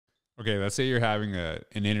Okay, let's say you're having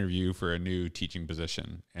an interview for a new teaching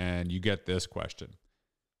position and you get this question.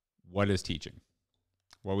 What is teaching?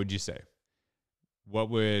 What would you say? What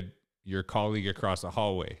would your colleague across the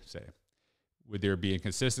hallway say? Would there be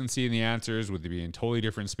inconsistency in the answers? Would they be in totally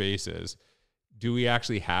different spaces? Do we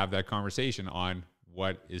actually have that conversation on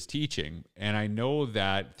what is teaching? And I know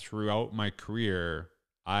that throughout my career,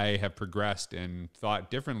 I have progressed and thought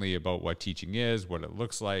differently about what teaching is, what it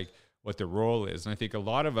looks like, what the role is. And I think a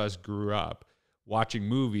lot of us grew up watching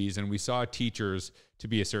movies and we saw teachers to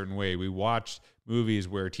be a certain way. We watched movies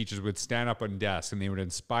where teachers would stand up on desks and they would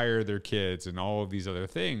inspire their kids and all of these other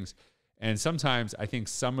things. And sometimes I think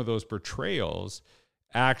some of those portrayals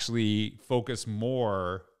actually focus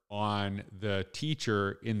more on the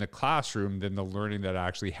teacher in the classroom than the learning that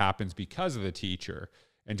actually happens because of the teacher.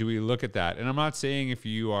 And do we look at that? And I'm not saying if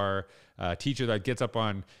you are a teacher that gets up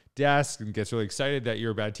on desk and gets really excited that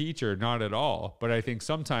you're a bad teacher, not at all. But I think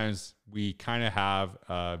sometimes we kind of have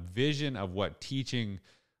a vision of what teaching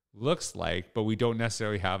looks like, but we don't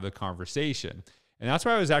necessarily have the conversation. And that's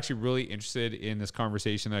why I was actually really interested in this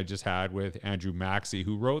conversation that I just had with Andrew Maxey,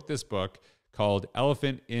 who wrote this book called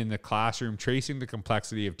Elephant in the Classroom, Tracing the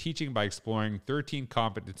Complexity of Teaching by Exploring 13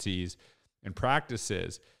 Competencies and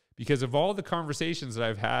Practices. Because of all the conversations that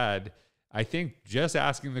I've had, I think just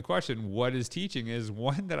asking the question, what is teaching, is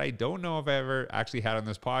one that I don't know if I ever actually had on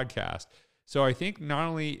this podcast. So I think not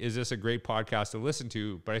only is this a great podcast to listen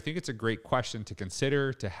to, but I think it's a great question to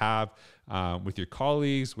consider, to have with your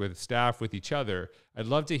colleagues, with staff, with each other. I'd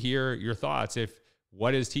love to hear your thoughts if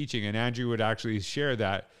what is teaching, and Andrew would actually share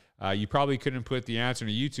that. You probably couldn't put the answer in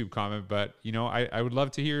a YouTube comment, but I would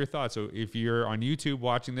love to hear your thoughts. So if you're on YouTube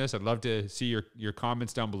watching this, I'd love to see your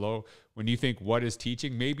comments down below when you think what is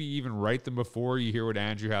teaching. Maybe even write them before you hear what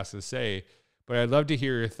Andrew has to say. But I'd love to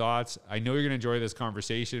hear your thoughts. I know you're going to enjoy this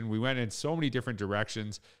conversation. We went in so many different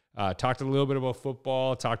directions, talked a little bit about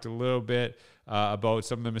football, talked a little bit about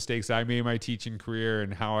some of the mistakes I made in my teaching career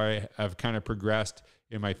and how I have kind of progressed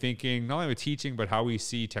in my thinking, not only with teaching, but how we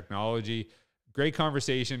see technology. Great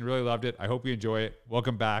conversation. Really loved it. I hope you enjoy it.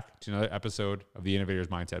 Welcome back to another episode of the Innovator's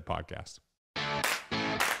Mindset Podcast.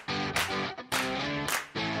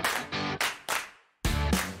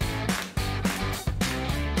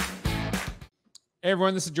 Hey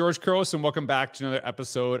everyone, this is George Couros and welcome back to another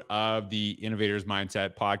episode of the Innovator's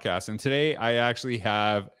Mindset Podcast. And today I actually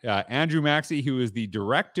have Andrew Maxey, who is the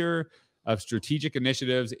Director of Strategic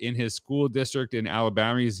Initiatives in his school district in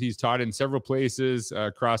Alabama. He's taught in several places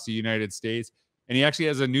across the United States. And he actually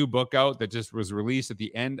has a new book out that just was released at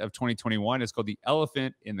the end of 2021. It's called The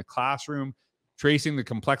Elephant in the Classroom, Tracing the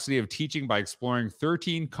Complexity of Teaching by Exploring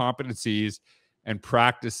 13 Competencies and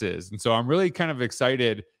Practices. And so I'm really kind of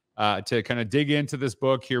excited to kind of dig into this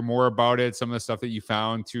book, hear more about it, some of the stuff that you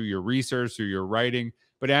found through your research, through your writing.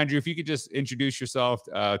 But Andrew, if you could just introduce yourself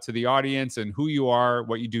to the audience and who you are,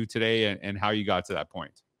 what you do today, and how you got to that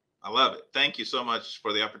point. I love it. Thank you so much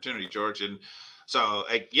for the opportunity, George. And so,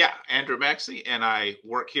 yeah, Andrew Maxey, and I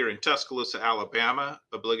work here in Tuscaloosa, Alabama,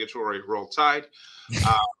 obligatory roll tide.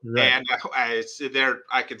 Right. And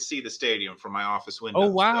I can see the stadium from my office window. Oh,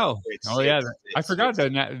 wow. So I forgot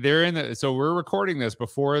that they're in the, so we're recording this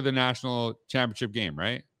before the national championship game,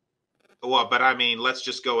 right? Well, but I mean, let's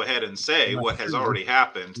just go ahead and say what has already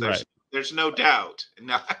happened. There's no doubt.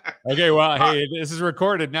 No. Okay, well, hey, this is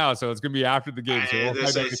recorded now, so it's going to be after the game.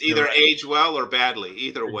 So it's either age well or badly,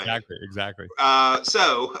 either way. Exactly.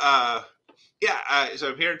 So I'm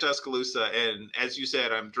here in Tuscaloosa, and as you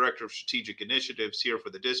said, I'm Director of Strategic Initiatives here for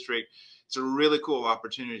the district. It's a really cool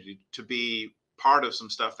opportunity to be part of some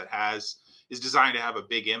stuff that is designed to have a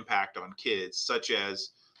big impact on kids, such as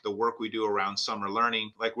the work we do around summer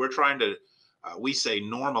learning. Like we're trying to, we say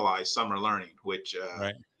normalize summer learning, which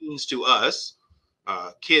means to us,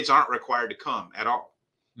 kids aren't required to come at all.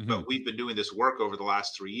 Mm-hmm. But we've been doing this work over the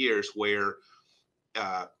last 3 years where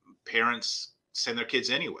parents send their kids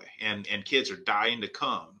anyway, and kids are dying to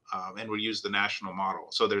come, and we use the national model.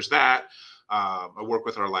 So there's that. I work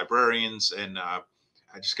with our librarians, and I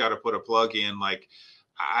just got to put a plug in. Like,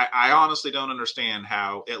 I honestly don't understand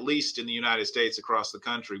how, at least in the United States, across the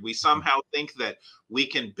country, we somehow think that we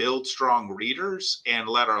can build strong readers and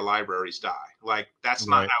let our libraries die. Like, that's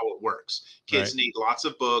not how it works. Kids need lots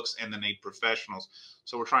of books, and they need professionals.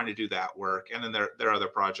 So we're trying to do that work. And then there are other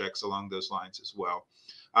projects along those lines as well.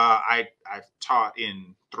 I've taught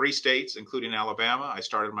in 3 states, including Alabama. I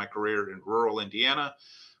started my career in rural Indiana.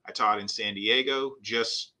 I taught in San Diego,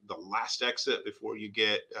 just the last exit before you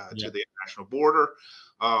get to the international border.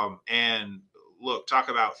 And look, talk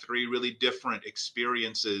about 3 really different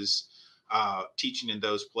experiences teaching in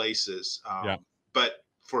those places. But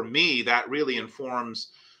for me, that really informs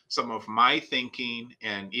some of my thinking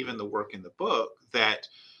and even the work in the book that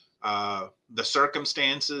the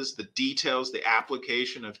circumstances, the details, the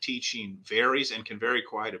application of teaching varies and can vary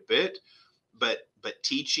quite a bit. But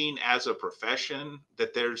teaching as a profession,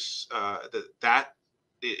 that there's that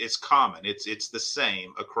it's common. It's the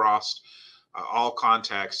same across all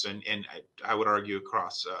contexts, and I would argue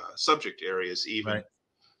across subject areas even.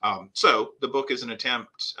 Right. So the book is an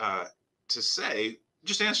attempt to say,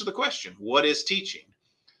 just answer the question, what is teaching?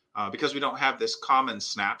 Because we don't have this common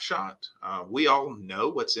snapshot. We all know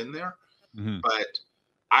what's in there, but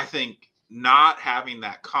I think not having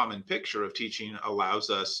that common picture of teaching allows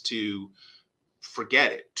us to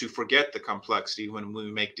forget the complexity when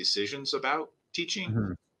we make decisions about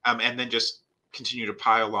teaching, and then just continue to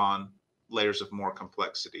pile on layers of more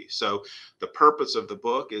complexity. So the purpose of the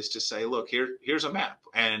book is to say, look, here's a map,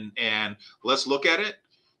 and let's look at it.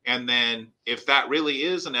 And then if that really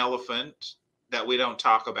is an elephant that we don't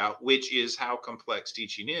talk about, which is how complex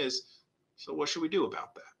teaching is, so what should we do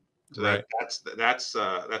about that? So Right. that's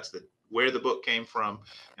the where the book came from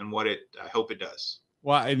and what I hope it does.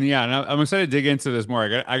 Well, and yeah, and I'm excited to dig into this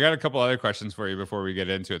more. I got a couple other questions for you before we get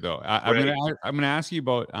into it, though. I'm gonna ask you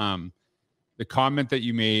about the comment that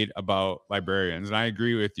you made about librarians, and I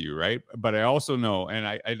agree with you, right? But I also know, and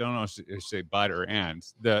I don't know if to say but or and,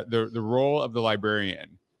 the role of the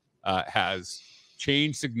librarian has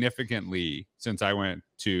changed significantly since I went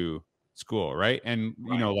to school, right? And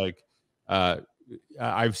you know, like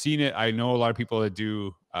I've seen it. I know a lot of people that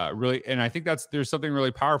do really, and I think there's something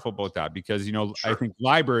really powerful about that, because you know, I think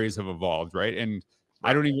libraries have evolved, right? And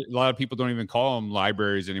a lot of people don't even call them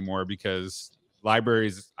libraries anymore, because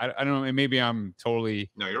libraries, I don't know, and maybe I'm totally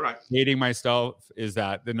you're right, hating myself, is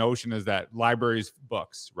that the notion is that libraries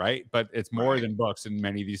books, right? But it's more than books in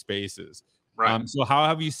many of these spaces. So how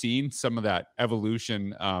have you seen some of that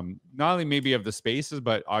evolution, not only maybe of the spaces,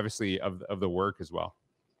 but obviously of the work as well?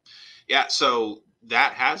 Yeah, so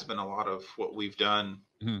that has been a lot of what we've done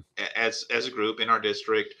as a group in our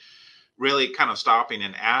district, really kind of stopping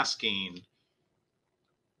and asking,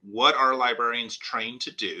 what are librarians trained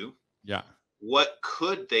to do? Yeah. What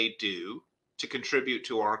could they do to contribute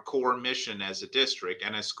to our core mission as a district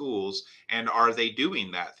and as schools? And are they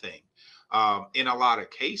doing that thing? In a lot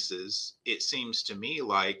of cases, it seems to me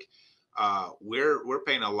like we're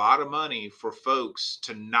paying a lot of money for folks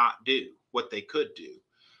to not do what they could do.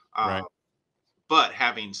 But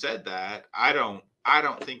having said that, I don't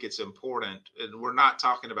think it's important. And we're not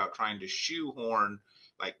talking about trying to shoehorn,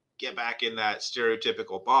 like, get back in that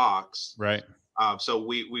stereotypical box. Right. So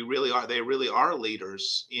we really are. They really are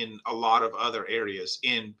leaders in a lot of other areas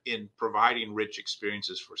in providing rich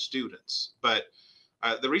experiences for students. But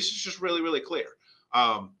the research is really, really clear.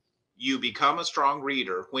 You become a strong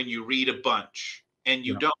reader when you read a bunch, and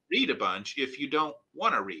you don't read a bunch if you don't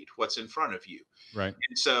want to read what's in front of you. Right.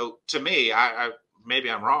 And so, to me, I maybe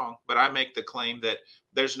I'm wrong, but I make the claim that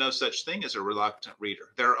there's no such thing as a reluctant reader.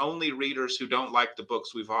 There are only readers who don't like the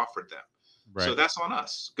books we've offered them. Right. So that's on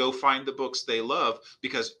us. Go find the books they love,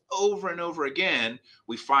 because over and over again,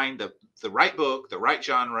 we find the right book, the right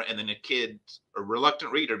genre, and then a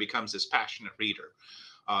reluctant reader becomes this passionate reader.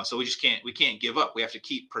 So we can't give up. We have to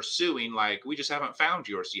keep pursuing, like, we just haven't found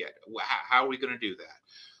yours yet. How are we going to do that?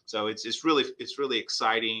 So it's really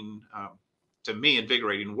exciting, to me,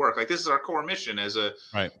 invigorating work. Like, this is our core mission as a,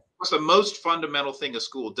 what's the most fundamental thing a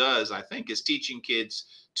school does, I think, is teaching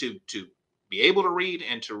kids to be able to read,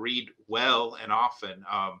 and to read well and often.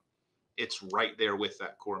 It's right there with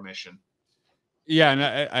that core mission.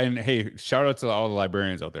 Yeah. And hey, shout out to all the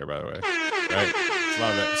librarians out there, by the way. Right.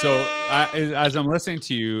 Love it. So as I'm listening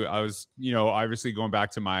to you, I was, you know, obviously going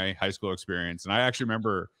back to my high school experience. And I actually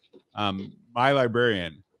remember my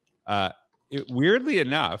librarian, weirdly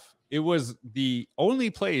enough, it was the only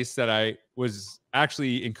place that I was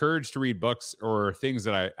actually encouraged to read books or things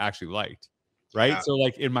that I actually liked. Right. So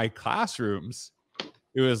like in my classrooms,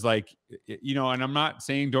 it was like, you know, and I'm not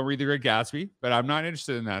saying don't read The Great Gatsby, but I'm not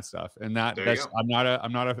interested in that stuff. And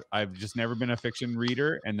I've just never been a fiction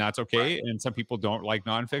reader, and that's okay. And some people don't like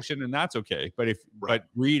nonfiction, and that's okay. But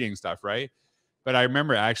reading stuff, right? But I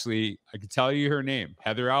remember, actually, I could tell you her name.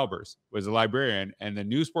 Heather Albers was a librarian, and the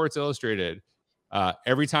New Sports Illustrated,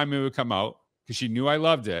 every time it would come out, because she knew I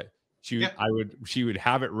loved it, she would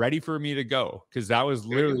have it ready for me to go, because that was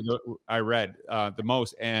literally I read the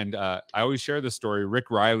most. And I always share this story. Rick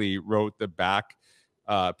Riley wrote the back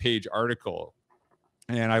page article,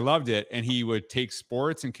 and I loved it. And he would take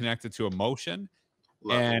sports and connect it to emotion.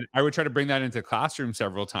 And I would try to bring that into classroom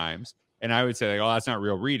several times. And I would say, like, oh, that's not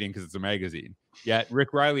real reading because it's a magazine. Yet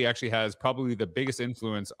Rick Riley actually has probably the biggest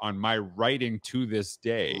influence on my writing to this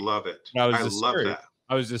day. Love it. I love that.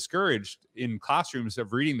 I was discouraged in classrooms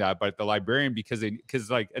of reading that, but the librarian, because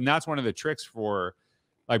like, and that's one of the tricks for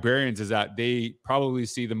librarians is that they probably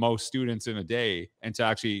see the most students in a day, and to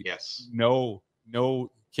actually Yes. know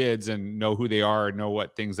kids and know who they are, and know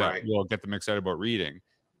what things that Right. will get them excited about reading.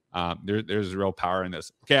 There's real power in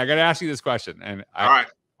this. Okay, I got to ask you this question, and All right.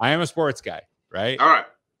 I am a sports guy, right? All right.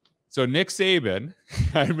 So Nick Saban,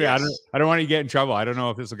 I mean, Yes. I don't want to get in trouble. I don't know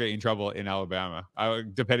if this will get you in trouble in Alabama,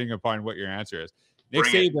 depending upon what your answer is. Nick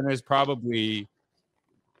Bring it. Saban is probably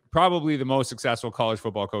the most successful college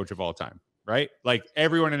football coach of all time, right? Like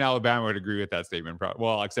everyone in Alabama would agree with that statement.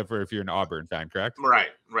 Well, except for if you're an Auburn fan, correct? Right.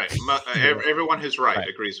 Everyone who's right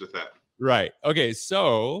agrees with that. Right. Okay.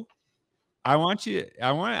 So I want to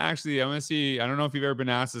see, I don't know if you've ever been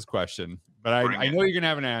asked this question, but I know you're going to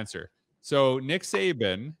have an answer. So Nick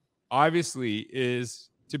Saban obviously is,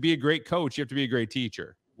 to be a great coach, you have to be a great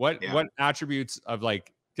teacher. What attributes of,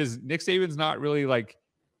 like, because Nick Saban's not really like,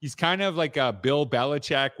 he's kind of like a Bill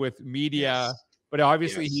Belichick with media, but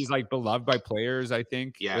obviously he's like beloved by players, I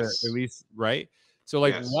think, at least, right? So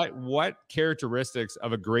like, what characteristics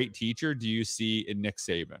of a great teacher do you see in Nick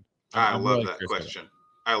Saban? I love that question.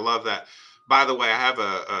 I love that. By the way, I have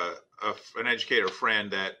an educator friend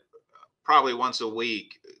that probably once a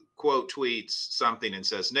week quote tweets something and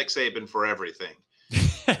says, Nick Saban for everything.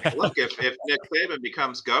 Look, if Nick Saban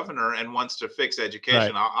becomes governor and wants to fix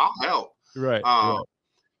education, I'll help. Right.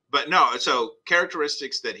 But no, so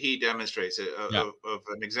characteristics that he demonstrates of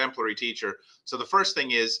an exemplary teacher. So the first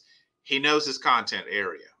thing is he knows his content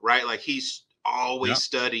area, right? Like he's always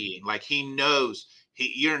studying. Like he knows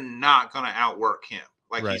you're not going to outwork him.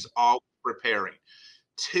 Like he's always preparing.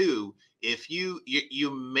 Two, if you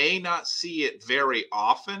may not see it very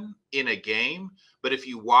often in a game, but if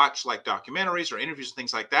you watch like documentaries or interviews and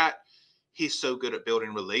things like that, he's so good at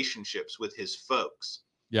building relationships with his folks.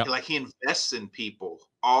 Yeah, like he invests in people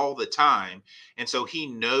all the time, and so he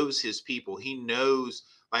knows his people. He knows,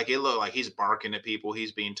 like, it looked like he's barking at people,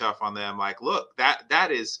 he's being tough on them. Like, look,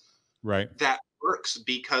 that is right. That works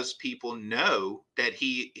because people know that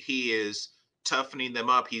he is toughening them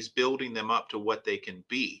up. He's building them up to what they can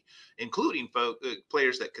be, including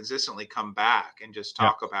players that consistently come back and just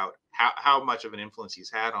talk about how much of an influence he's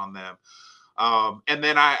had on them. And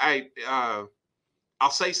then I'll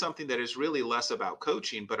say something that is really less about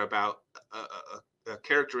coaching, but about a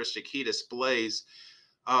characteristic he displays.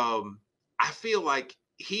 I feel like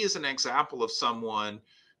he is an example of someone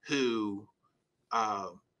who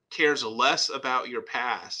cares less about your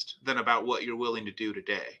past than about what you're willing to do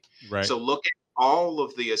today. Right. So look at all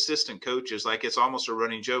of the assistant coaches, like it's almost a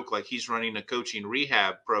running joke, like he's running a coaching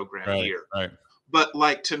rehab program here. Right. But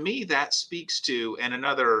like, to me, that speaks to, and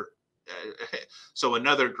another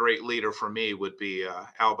great leader for me would be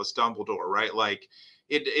Albus Dumbledore, right? Like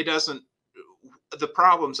it doesn't, the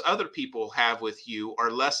problems other people have with you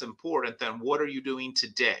are less important than what are you doing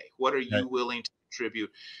today? What are you willing to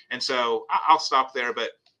contribute? And so I'll stop there. But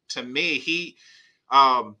to me,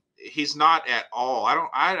 he's not at all. I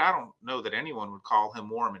don't know that anyone would call him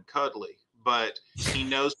warm and cuddly, but he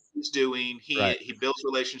knows what he's doing. He builds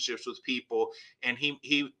relationships with people, and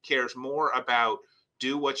he cares more about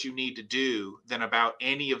do what you need to do than about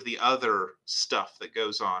any of the other stuff that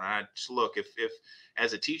goes on. I just look, if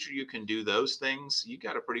as a teacher you can do those things, you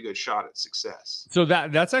got a pretty good shot at success. So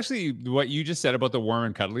that's actually what you just said about the warm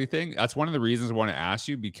and cuddly thing. That's one of the reasons I want to ask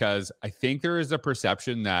you, because I think there is a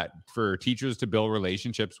perception that for teachers to build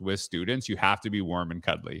relationships with students, you have to be warm and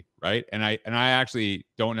cuddly, right? And I actually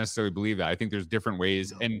don't necessarily believe that. I think there's different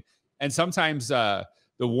ways, and sometimes the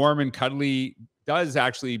warm and cuddly does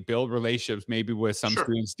actually build relationships, maybe with some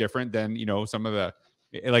students different than, some of the,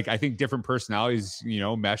 like, I think different personalities,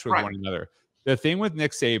 mesh with one another. The thing with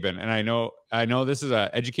Nick Saban, and I know this is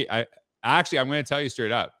I'm going to tell you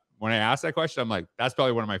straight up. When I asked that question, I'm like, that's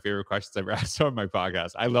probably one of my favorite questions I've ever asked on my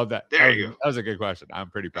podcast. I love that. There you go. That was a good question.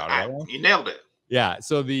 I'm pretty proud of that one. You nailed it. Yeah.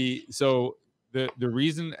 So the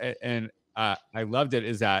reason, and I loved it,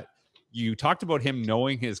 is that you talked about him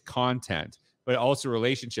knowing his content, but also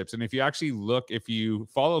relationships. And if you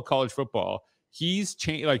follow college football, he's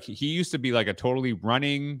changed. Like, he used to be like a totally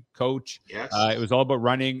running coach. Yes. It was all about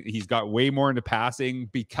running. He's got way more into passing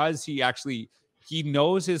because he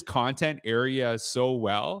knows his content area so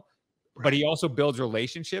well, but he also builds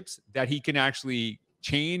relationships that he can actually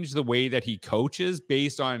change the way that he coaches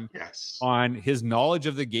based on his knowledge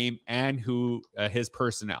of the game and his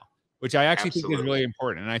personnel, which I actually think is really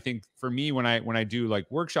important. And I think for me, when I do like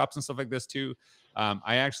workshops and stuff like this too,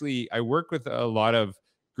 I work with a lot of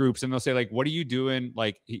groups, and they'll say, like, what are you doing?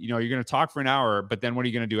 Like, you're going to talk for an hour, but then what are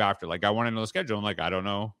you going to do after? Like, I want to know the schedule. I'm like, I don't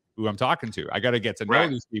know. who I'm talking to. I got to get to know Right.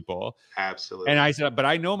 these people. Absolutely. And I said, but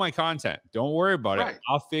I know my content. Don't worry about it. Right.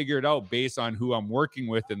 I'll figure it out based on who I'm working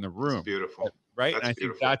with in the room. That's beautiful. Right. That's And I think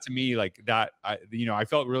beautiful. that to me, like that, I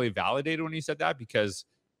felt really validated when he said that, because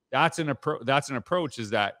that's an approach, is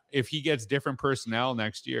that if he gets different personnel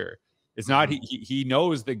next year, it's not, he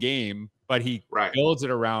knows the game, but he Right. builds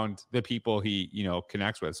it around the people he,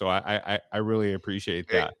 connects with. So I really appreciate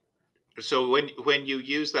that. So when you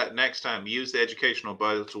use that next time, use the educational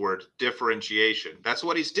buzzword differentiation. That's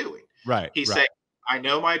what he's doing. Right. He's right. saying, I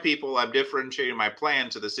know my people, I'm differentiating my plan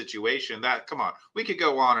to the situation. That, come on, we could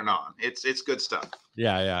go on and on. It's good stuff.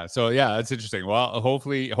 Yeah. So yeah, that's interesting. Well,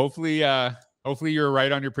 hopefully you're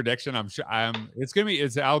right on your prediction. I'm sure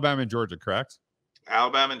it's Alabama and Georgia, correct?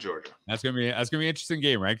 Alabama and Georgia. That's gonna be an interesting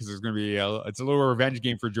game, right? Because it's gonna be it's a little revenge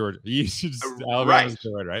game for Georgia. Right. Alabama's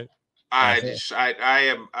good, right? I've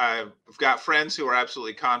got friends who are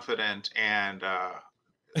absolutely confident, and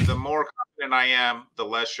the more confident I am, the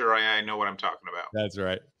less sure I know what I'm talking about. That's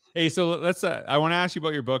right. Hey, so let's. I want to ask you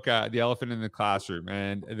about your book, "The Elephant in the Classroom,"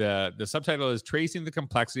 and the subtitle is "Tracing the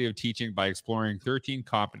Complexity of Teaching by Exploring 13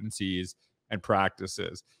 Competencies and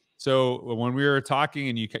Practices." So when we were talking,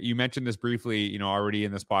 and you mentioned this briefly, already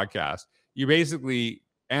in this podcast, you basically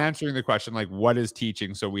answering the question like, "What is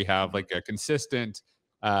teaching?" So we have like a consistent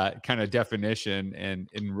kind of definition, and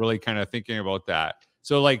really kind of thinking about that.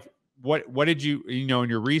 So like, what did you in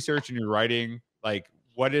your research and your writing, like,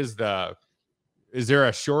 what is there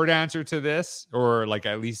a short answer to this, or like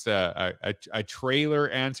at least a trailer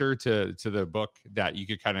answer to the book that you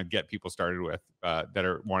could kind of get people started with that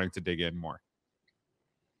are wanting to dig in more?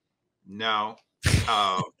 No.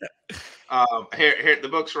 Here, the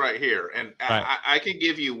book's right here, and Right. I can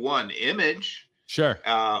give you one image. Sure.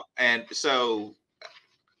 And so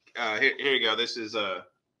here you go. This is a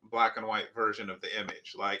black and white version of the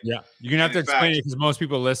image. Like, yeah, you're gonna have to explain fact, it, because most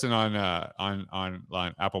people listen on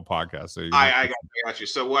Apple Podcasts. So I got you.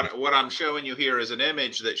 So what I'm showing you here is an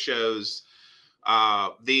image that shows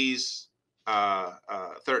these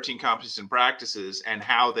 13 competencies and practices and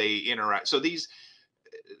how they interact. So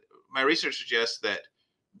my research suggests that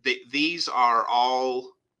these are all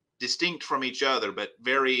distinct from each other, but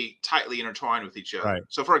very tightly intertwined with each other. Right.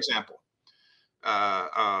 So, for example,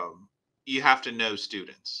 you have to know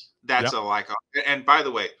students. That's and by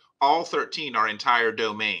the way, all 13 are entire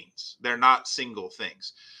domains. They're not single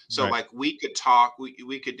things. So right. like we could talk,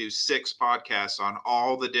 we could do 6 podcasts on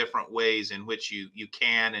all the different ways in which you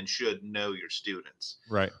can and should know your students.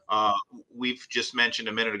 Right. We've just mentioned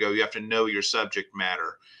a minute ago, you have to know your subject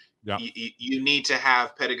matter. Yeah. You need to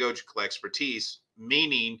have pedagogical expertise,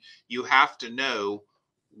 meaning you have to know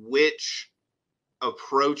which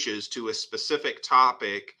approaches to a specific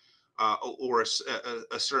topic or a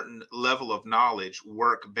certain level of knowledge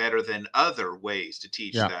work better than other ways to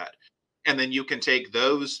teach that. And then you can take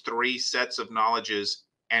those 3 sets of knowledges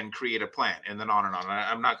and create a plan, and then on and on.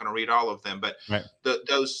 I'm not going to read all of them, but and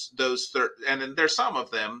then there's some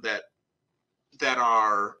of them that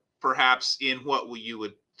are perhaps in what you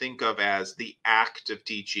would think of as the act of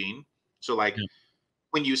teaching. So like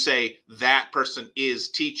when you say that person is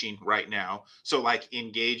teaching right now, so like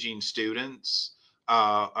engaging students,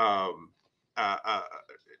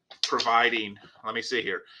 providing, let me see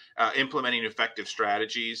here, implementing effective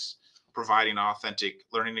strategies, providing authentic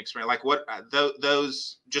learning experience. Like what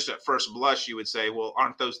those, just at first blush, you would say, well,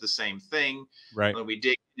 aren't those the same thing? Right. When we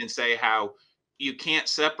dig in and say how you can't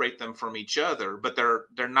separate them from each other, but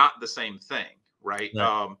they're not the same thing, right?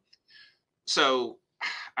 So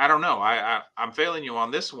I don't know. I'm failing you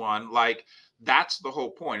on this one. Like that's the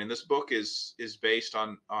whole point. And this book is based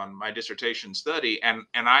on my dissertation study. And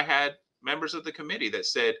I had members of the committee that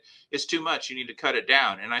said, it's too much. You need to cut it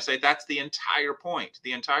down. And I say, that's the entire point.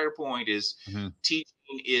 The entire point is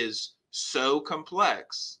teaching is so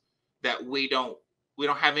complex that we don't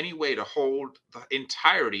have any way to hold the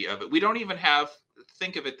entirety of it. We don't even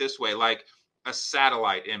think of it this way, like a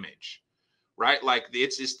satellite image, right? Like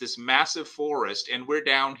it's just this massive forest and we're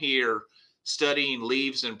down here studying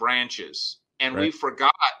leaves and branches and we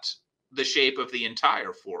forgot the shape of the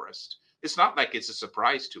entire forest. It's not like it's a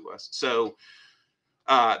surprise to us. So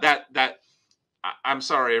I'm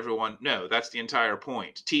sorry, everyone. No, that's the entire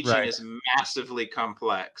point. Teaching is massively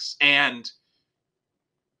complex. And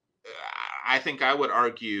I think I would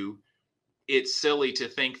argue it's silly to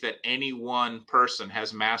think that any one person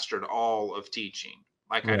has mastered all of teaching.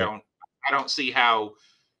 Like I don't see how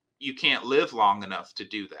you can't live long enough to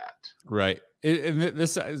do that. Right. And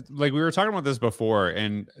this, like we were talking about this before,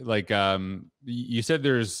 and like you said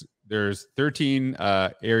there's 13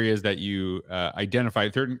 areas that you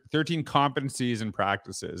identified, 13 competencies and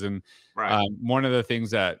practices. And one of the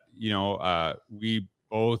things that we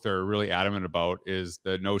both are really adamant about is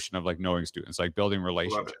the notion of like knowing students, like building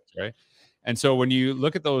relationships, right? And so when you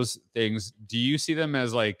look at those things, do you see them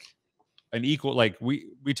as like an equal, like we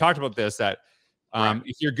talked about this, that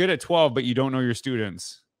if you're good at 12 but you don't know your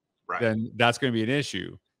students, then that's going to be an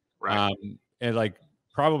issue. And like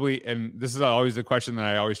probably, and this is always the question that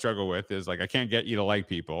I always struggle with, is like, I can't get you to like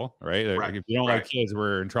people, right? Like if you don't like kids,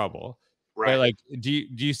 we're in trouble. But like, do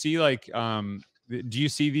you see like do you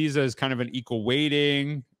see these as kind of an equal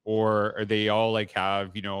weighting, or are they all like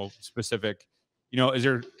have, specific, is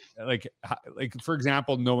there like for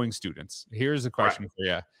example, knowing students? Here's a question for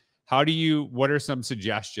you. What are some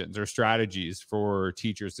suggestions or strategies for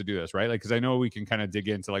teachers to do this, right? Like, because I know we can kind of dig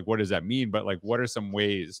into like, what does that mean? But like, what are some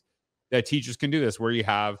ways that teachers can do this, where you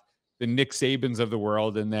have the Nick Sabans of the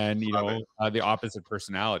world and then, the opposite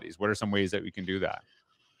personalities? What are some ways that we can do that?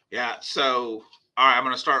 Yeah. So, all right, I'm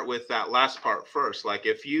going to start with that last part first. Like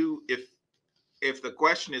if the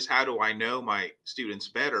question is, how do I know my students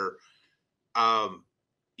better?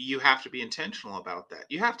 You have to be intentional about that.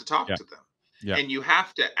 You have to talk to them. And you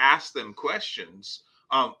have to ask them questions,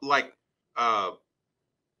 like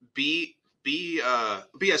be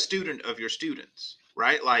a student of your students,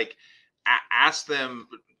 right? Like ask them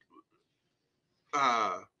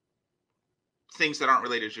things that aren't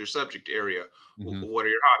related to your subject area. What are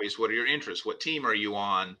your hobbies? What are your interests? What team are you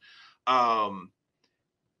on?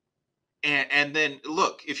 And then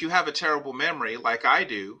look, if you have a terrible memory like I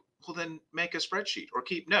do, well, then make a spreadsheet or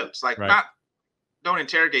keep notes. Like don't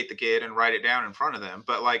interrogate the kid and write it down in front of them,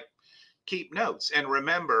 but like keep notes. And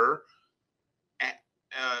remember,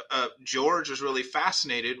 George was really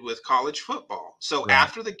fascinated with college football. So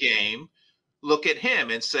after the game, look at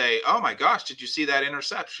him and say, oh my gosh, did you see that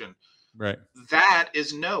interception? That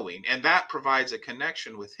is knowing, and that provides a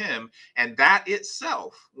connection with him. And that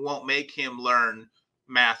itself won't make him learn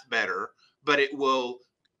math better, but it will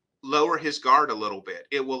lower his guard a little bit.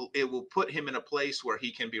 It will put him in a place where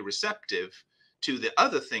he can be receptive to the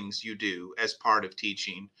other things you do as part of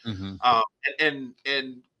teaching. And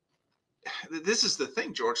this is the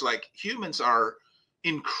thing, George, like humans are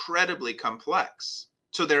incredibly complex.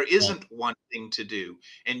 So there isn't one thing to do.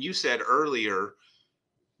 And you said earlier,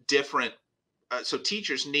 different. So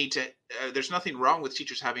teachers need to, there's nothing wrong with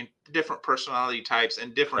teachers having different personality types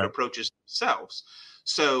and different approaches themselves.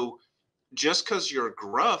 So just because you're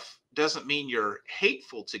gruff doesn't mean you're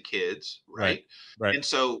hateful to kids, right? And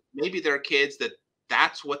so maybe there are kids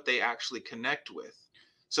that's what they actually connect with.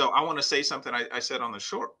 So I want to say something I said on the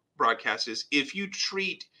short broadcast is, if you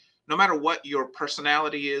treat, no matter what your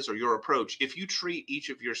personality is or your approach, if you treat each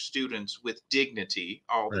of your students with dignity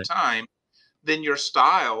all the time, then your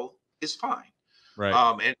style is fine.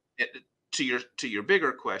 And to your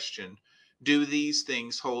bigger question, do these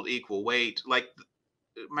things hold equal weight? Like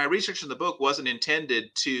my research in the book wasn't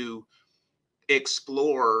intended to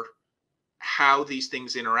explore how these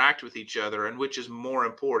things interact with each other and which is more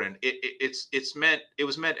important. It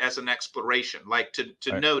was meant as an exploration, like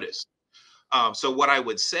to notice. So what I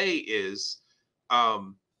would say is,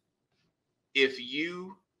 if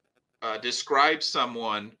you describe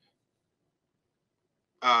someone,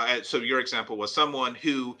 so your example was someone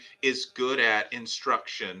who is good at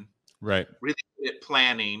instruction, really good at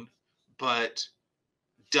planning, but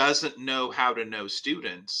doesn't know how to know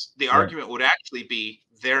students, the argument would actually be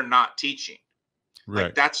they're not teaching.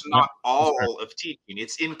 Like that's not all of teaching.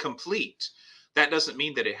 It's incomplete. That doesn't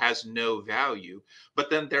mean that it has no value. But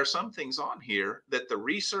then there are some things on here that the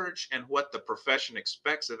research and what the profession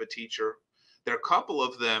expects of a teacher, there are a couple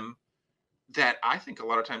of them that I think a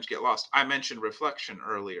lot of times get lost. I mentioned reflection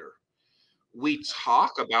earlier. We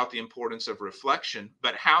talk about the importance of reflection,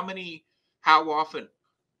 but how often,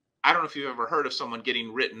 I don't know if you've ever heard of someone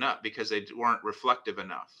getting written up because they weren't reflective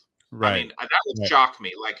enough. I mean, that would shock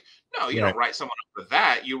me. Like, no, you don't write someone up for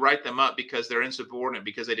that. You write them up because they're insubordinate,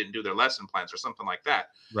 because they didn't do their lesson plans or something like that.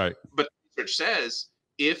 But research says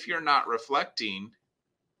if you're not reflecting,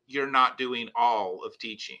 you're not doing all of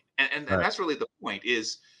teaching. And that's really the point,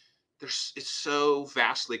 is it's so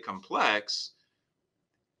vastly complex.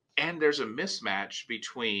 And there's a mismatch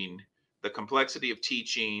between the complexity of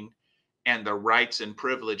teaching and the rights and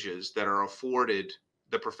privileges that are afforded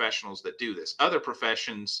the professionals that do this. Other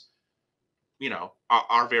professions,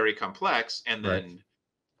 are very complex, and then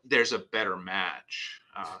there's a better match.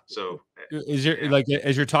 So as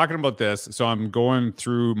you're talking about this, so I'm going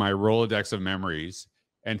through my Rolodex of memories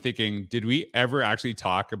and thinking, did we ever actually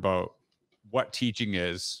talk about what teaching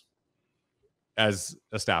is as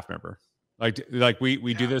a staff member? Like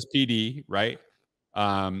we do this PD, right?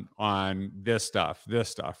 On this stuff,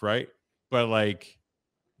 right? But like,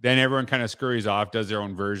 then everyone kind of scurries off, does their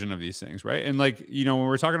own version of these things, right? And like, you know, when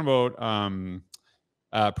we're talking about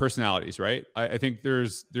personalities, right? I think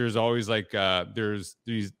there's always like there's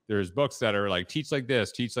books that are like teach like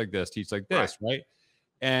this, teach like this, teach like Right. this, right?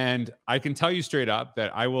 And I can tell you straight up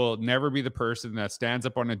that I will never be the person that stands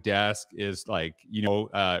up on a desk is like, you know,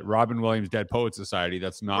 Robin Williams' Dead Poet Society.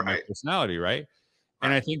 That's not my Right. personality, right?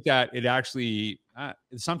 And I Right. think that it actually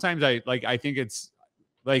sometimes I think it's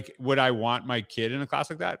like, would I want my kid in a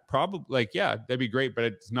class like that? Probably, like, yeah, that'd be great, but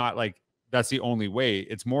it's not like that's the only way.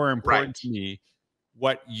 It's more important Right. to me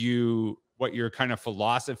what your kind of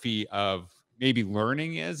philosophy of maybe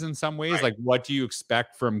learning is in some ways. Right. Like, what do you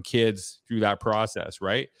expect from kids through that process,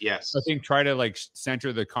 right? I Yes. think try to like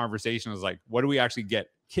center the conversation as like, what do we actually get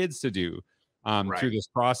kids to do through Right. this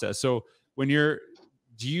process? So when you're,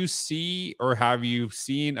 do you see or have you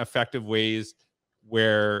seen effective ways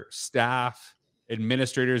where staff,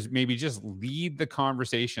 administrators maybe just lead the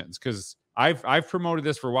conversations? Because I've promoted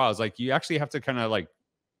this for a while. It's like you actually have to kind of like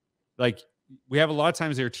we have a lot of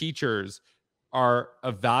times their teachers are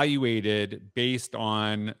evaluated based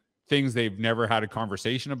on things they've never had a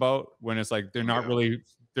conversation about, when it's like Bingo.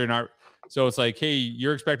 they're not, so it's like, hey,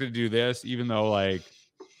 you're expected to do this even though, like,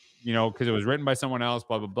 you know, because it was written by someone else,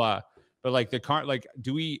 blah blah blah. But like like have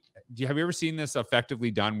you ever seen this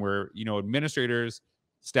effectively done where, you know, administrators,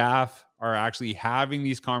 staff are actually having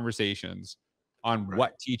these conversations on Right.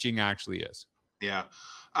 what teaching actually is? Yeah.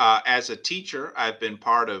 As a teacher, I've been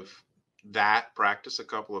part of that practice a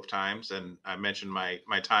couple of times, and I mentioned my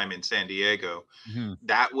time in San Diego. Mhm.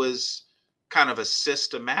 That was kind of a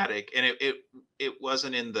systematic, and it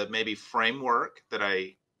wasn't in the maybe framework that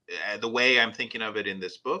the way I'm thinking of it in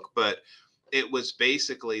this book, but it was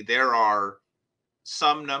basically there are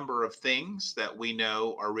some number of things that we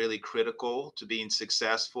know are really critical to being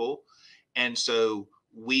successful. And so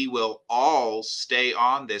we will all stay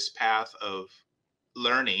on this path of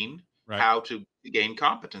learning Right. how to gain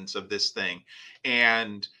competence of this thing.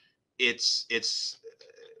 And it's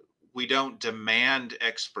we don't demand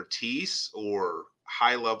expertise or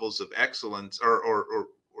high levels of excellence or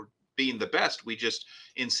being the best. We just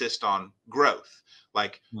insist on growth.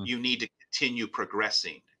 Like Mm. you need to continue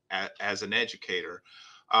progressing as an educator.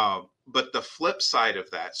 But the flip side of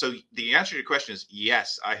that, so the answer to your question is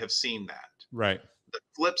yes, I have seen that. Right. The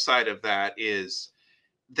flip side of that is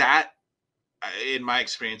that, in my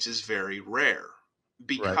experience, is very rare Right.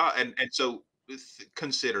 because, and so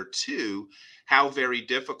consider too how very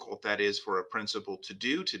difficult that is for a principal to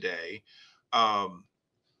do today. Um,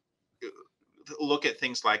 Look at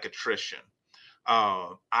things like attrition.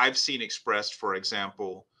 I've seen expressed, for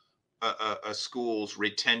example, a school's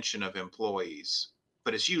retention of employees,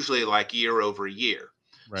 but it's usually like year over year.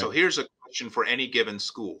 So Right. here's a question for any given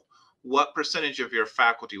school: what percentage of your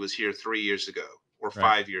faculty was here 3 years ago or Right.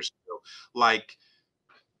 5 years ago? Like,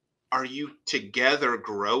 are you together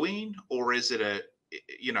growing, or is it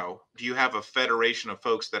do you have a federation of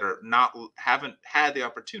folks that are not haven't had the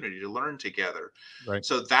opportunity to learn together? Right.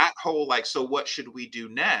 So that whole, like, so what should we do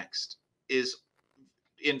next is,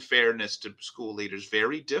 in fairness to school leaders,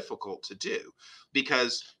 very difficult to do,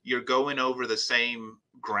 because you're going over the same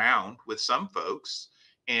ground with some folks.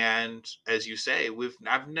 And as you say,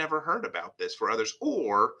 I've never heard about this for others,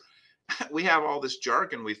 or we have all this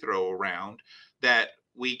jargon we throw around that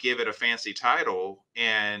we give it a fancy title,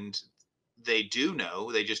 and they do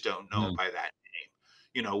know, they just don't know it Mhm. by that name.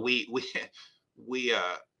 You know, we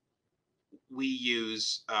uh we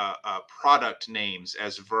use product names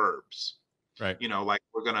as verbs. Right. You know, like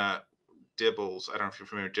we're gonna dibbles. I don't know if you're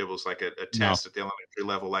familiar with dibbles, like a No. test at the elementary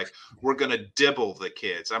level. Like, we're gonna dibble the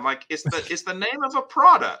kids. I'm like, it's the name of a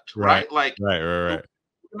product, Right. right? Like, Right. Right. we're Right.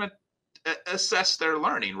 gonna assess their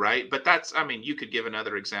learning, right? But that's, I mean, you could give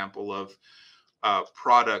another example of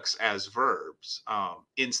products as verbs,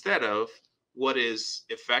 instead of what is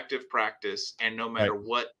effective practice, and no Right. matter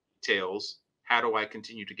what details, how do I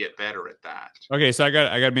continue to get better at that? Okay, so I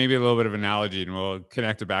got maybe a little bit of analogy, and we'll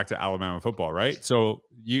connect it back to Alabama football, right? So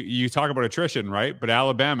you talk about attrition, right? But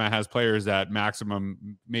Alabama has players that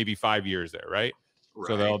maximum maybe 5 years there, right?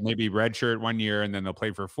 So Right. they'll maybe redshirt 1 year and then they'll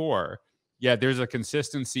play for 4. Yeah, there's a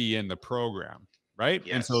consistency in the program, right?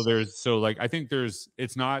 And so Yes. like I think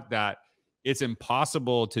it's not that it's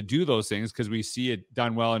impossible to do those things, because we see it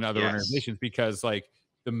done well in other Yes. organizations, because like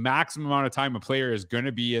the maximum amount of time a player is going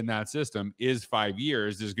to be in that system is 5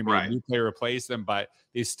 years. There's going to be a Right. new player replace them, but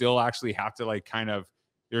they still actually have to like kind of,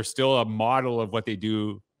 there's still a model of what they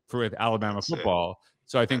do for with Alabama That's it. football.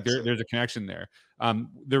 So I think That's it. there's a connection there.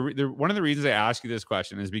 One of the reasons I ask you this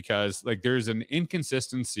question is because like there's an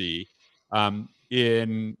inconsistency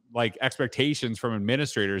in like expectations from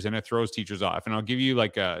administrators, and it throws teachers off. And I'll give you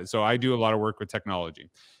like so I do a lot of work with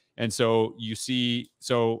technology. And so you see,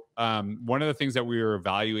 one of the things that we were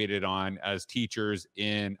evaluated on as teachers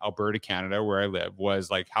in Alberta, Canada, where I live,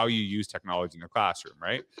 was like how you use technology in the classroom,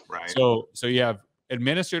 right? Right. So you have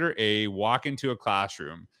administrator A walk into a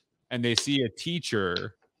classroom and they see a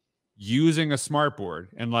teacher using a smartboard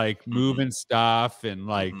and like Mm-hmm. moving stuff and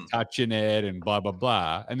like Mm-hmm. touching it and blah blah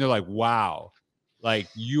blah, and they're like, wow, like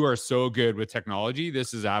you are so good with technology,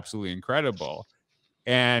 this is absolutely incredible.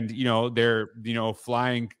 And they're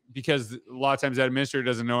flying, because a lot of times that administrator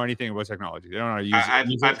doesn't know anything about technology, they don't know how to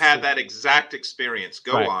use I've it. had that exact experience.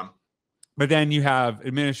 Go Right. on. But then you have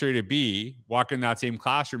administrator B walk in that same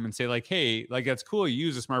classroom and say like, hey, like that's cool, you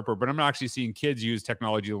use a smartboard, but I'm not actually seeing kids use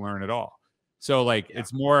technology to learn at all. So like Yeah.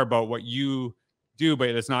 it's more about what you do, but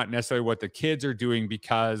it's not necessarily what the kids are doing,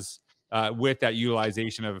 because with that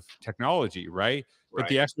utilization of technology, right? But Right.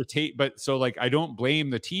 the expertise, but so like I don't blame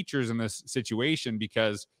the teachers in this situation,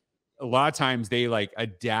 because a lot of times they like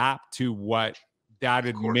adapt to what that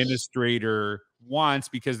Of course. administrator wants,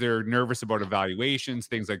 because they're nervous about evaluations,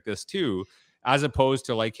 things like this too, as opposed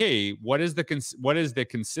to like, hey, what is the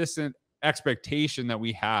consistent expectation that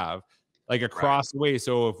we have like Right. across the way?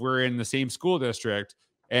 So if we're in the same school district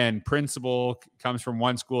and principal comes from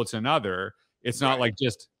one school to another, it's not Right. like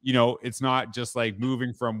just, it's not just like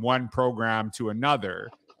moving from one program to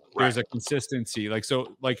another. There's Right. a consistency. Like,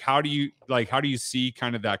 so like how do you see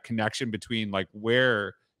kind of that connection between like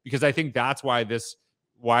where, because I think that's why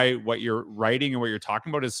what you're writing and what you're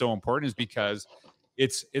talking about is so important, is because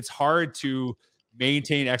it's hard to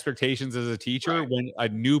maintain expectations as a teacher Right. when a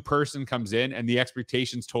new person comes in and the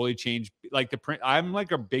expectations totally change. Like I'm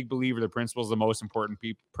like a big believer the principal is the most important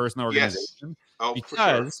person in the Yes. organization, Oh, for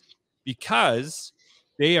sure. because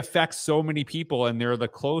they affect so many people, and they're the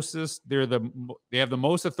closest, they have the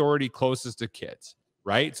most authority closest to kids,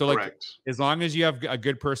 right? So like Correct. as long as you have a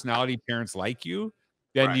good personality, parents like you,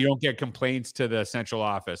 then Right. you don't get complaints to the central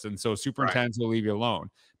office, and so Right. superintendents will leave you alone.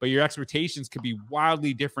 But your expectations could be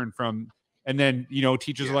wildly different from, and then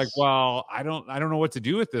teachers are like, Yes. well, I don't know what to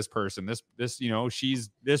do with this person, this she's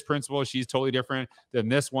this principal, she's totally different than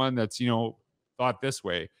this one that's thought this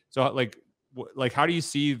way. So like how do you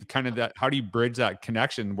see kind of that, how do you bridge that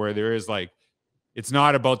connection where there is like, it's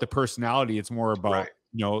not about the personality, it's more about Right.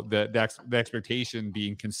 the expectation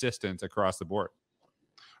being consistent across the board.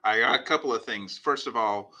 I got a couple of things. First of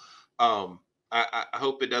all, I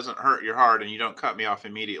hope it doesn't hurt your heart and you don't cut me off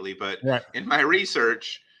immediately. But Right. in my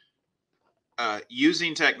research,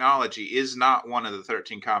 using technology is not one of the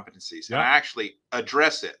 13 competencies, and Yeah. I actually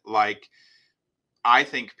address it like I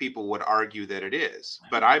think people would argue that it is.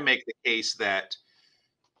 But I make the case that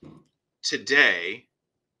today,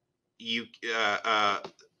 you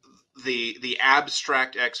the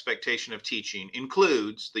abstract expectation of teaching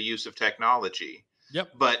includes the use of technology,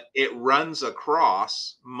 Yep. but it runs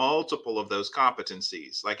across multiple of those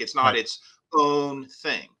competencies. Like it's not Right. its own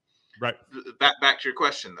thing. Right. Back to your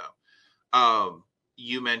question though.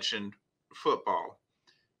 You mentioned football.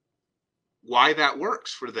 Why that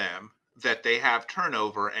works for them, that they have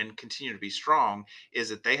turnover and continue to be strong, is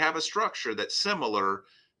that they have a structure that's similar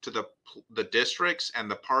to the districts and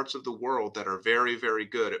the parts of the world that are very, very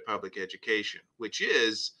good at public education, which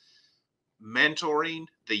is mentoring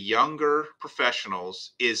the younger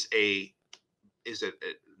professionals is a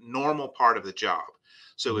normal part of the job.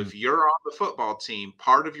 So Mhm. if you're on the football team,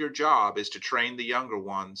 part of your job is to train the younger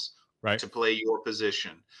ones Right. to play your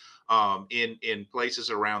position. In places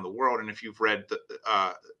around the world, and if you've read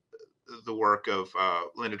the work of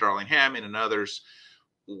Linda Darling Hammond and others,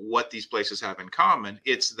 what these places have in common,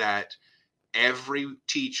 it's that every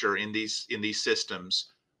teacher in these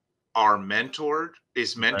systems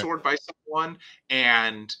is Right. mentored by someone,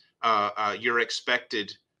 and you're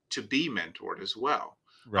expected to be mentored as well.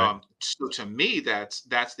 Right. So to me, that's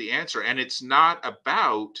the answer, and it's not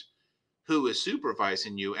about who is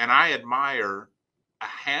supervising you. And I admire a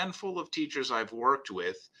handful of teachers I've worked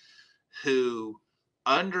with who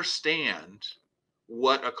understand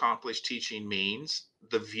what accomplished teaching means,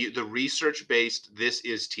 the research based this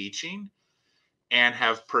is teaching, and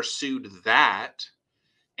have pursued that,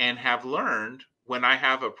 and have learned when I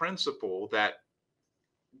have a principal that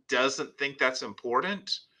doesn't think that's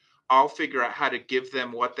important, I'll figure out how to give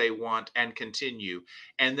them what they want and continue.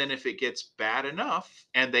 And then if it gets bad enough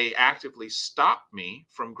and they actively stop me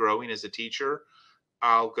from growing as a teacher,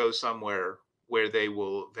 I'll go somewhere where they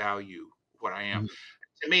will value what I am. Mhm.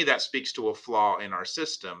 To me, that speaks to a flaw in our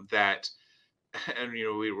system that, and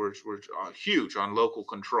we're huge on local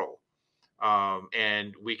control.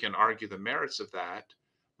 And we can argue the merits of that.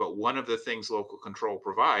 But one of the things local control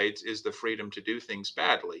provides is the freedom to do things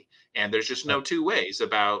badly. And there's just Right. no two ways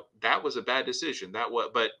about that was a bad decision.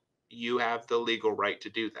 But you have the legal right to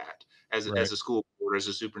do that Right. as a school board, as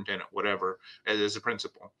a superintendent, whatever, as a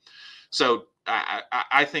principal. So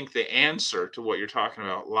I think the answer to what you're talking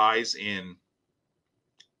about lies in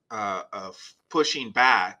of pushing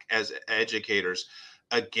back as educators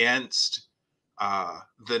against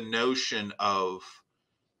the notion of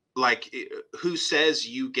like who says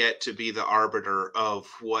you get to be the arbiter of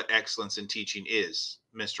what excellence in teaching is,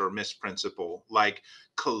 Mr. or Miss Principal. Like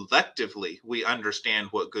collectively we understand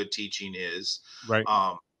what good teaching is. Right.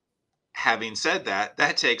 um, Having said that,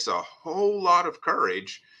 that takes a whole lot of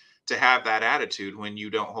courage to have that attitude when you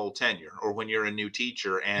don't hold tenure or when you're a new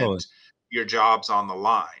teacher Totally. and your job's on the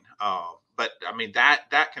line. But I mean that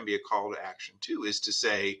can be a call to action too, is to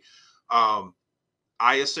say, um,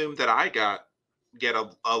 I assume that get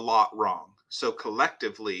a lot wrong. So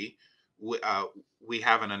collectively, we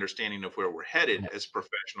have an understanding of where we're headed as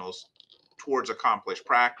professionals towards accomplished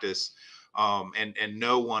practice, and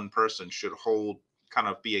no one person should kind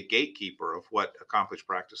of be a gatekeeper of what accomplished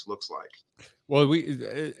practice looks like. Well,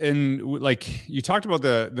 like you talked about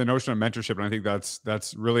the notion of mentorship, and I think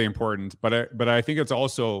that's really important. But I think it's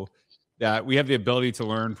also that we have the ability to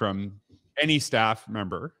learn from any staff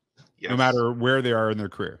member, no Yes. matter where they are in their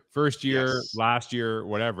career, first year, Yes. last year,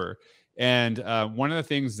 whatever. And one of the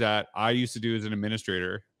things that I used to do as an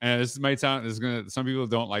administrator, and some people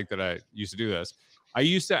don't like that I used to do this. I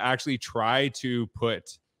used to actually try to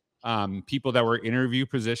put people that were interview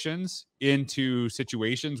positions into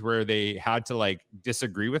situations where they had to like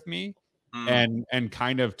disagree with me Mm, and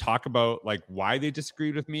kind of talk about like why they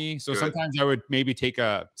disagreed with me. So good. sometimes I would maybe take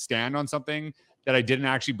a stand on something that I didn't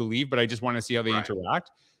actually believe, but I just want to see how they Right. interact.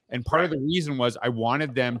 And part of Right. the reason was I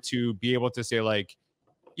wanted them to be able to say, like,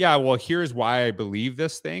 yeah, well, here's why I believe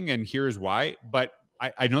this thing, and here's why. But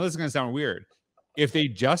I know this is going to sound weird. If they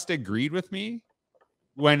just agreed with me,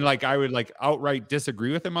 when like I would like outright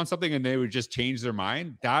disagree with them on something and they would just change their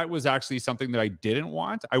mind, that was actually something that I didn't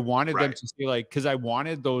want. I wanted them Right. to say, like, because I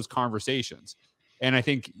wanted those conversations. And I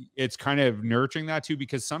think it's kind of nurturing that too,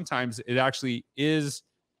 because sometimes it actually is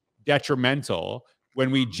detrimental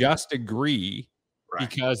when we Mhm. just agree Right.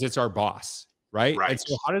 because it's our boss, right? And Right.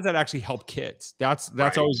 so how does that actually help kids? That's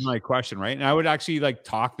Right. always my question, right? And I would actually like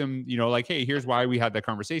talk them, like, hey, here's why we had that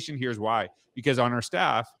conversation, here's why. Because on our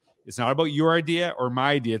staff, it's not about your idea or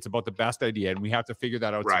my idea, it's about the best idea, and we have to figure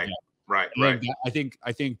that out Right. together. Right. And Right.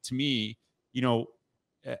 I think to me, you know,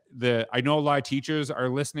 I know a lot of teachers are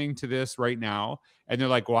listening to this right now and they're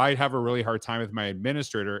like, well, I have a really hard time with my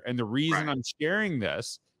administrator. And the reason Right. I'm sharing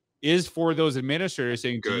this is for those administrators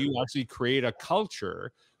saying, do Good. you actually create a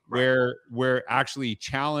culture Right. where actually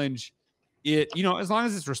challenge it, as long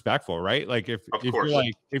as it's respectful, right? Like Of course.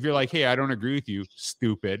 if you're like, hey, I don't agree with you,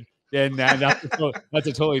 stupid, then that's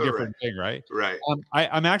a totally Right. different thing, right? Right.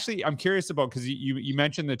 I'm curious about, because you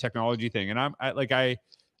mentioned the technology thing, and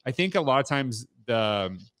I think a lot of times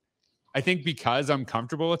I think because I'm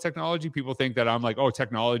comfortable with technology, people think that I'm like, oh,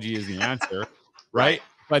 technology is the answer, right? Right.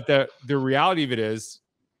 But the reality of it is,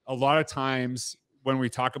 a lot of times when we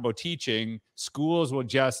talk about teaching, schools will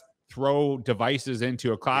just throw devices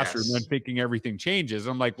into a classroom and Yes. thinking everything changes.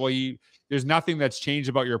 I'm like, well, there's nothing that's changed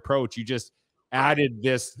about your approach. You just Right. added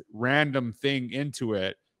this random thing into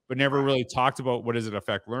it, but never Right. really talked about what does it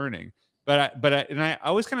affect learning. And I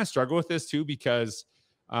always kind of struggle with this too,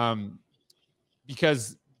 um,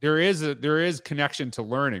 because there is connection to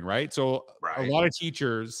learning, right? So a Right. lot of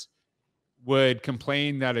teachers would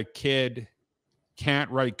complain that a kid can't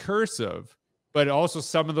write cursive, but also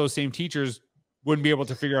some of those same teachers wouldn't be able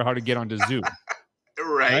to figure out how to get onto Zoom,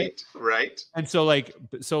 right? Right. Right. And so like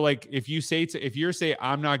if you're say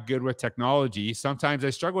I'm not good with technology, sometimes I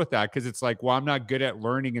struggle with that because it's like, well, I'm not good at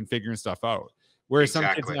learning and figuring stuff out. Whereas some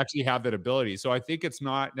kids Exactly. actually have that ability. So I think it's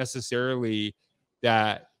not necessarily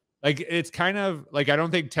that, like, it's kind of like, I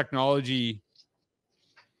don't think technology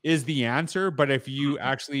is the answer, but if you Mhm.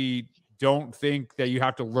 actually don't think that you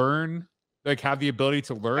have to learn, like have the ability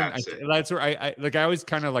to learn, That's it. that's where I always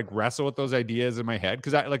kind of like wrestle with those ideas in my head,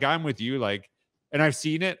 because I'm with you, like, and I've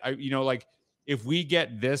seen it. Like, if we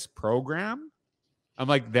get this program, I'm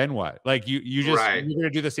like, then what? Like, Right. you're gonna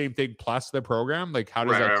do the same thing plus the program. Like, how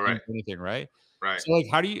does Right. that Right. change Right. anything, right? Right. So like,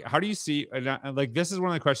 how do you see? And like, this is one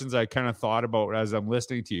of the questions I kind of thought about as I'm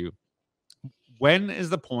listening to you. When is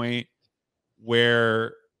the point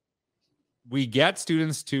where we get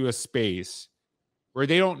students to a space where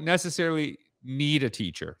they don't necessarily need a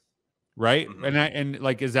teacher, right? Mhm. And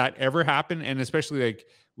like, is that ever happen? And especially like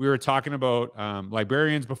we were talking about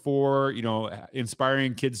librarians before, you know,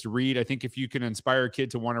 inspiring kids to read. I think if you can inspire a kid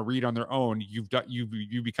to want to read on their own,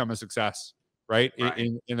 you become a success, right?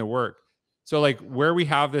 In the work. So like where we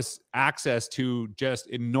have this access to just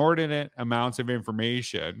inordinate amounts of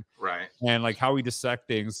information, Right. and like how we dissect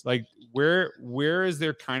things, like where is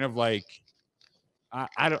there kind of like,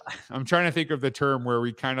 I don't, I'm trying to think of the term where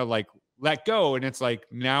we kind of like let go, and it's like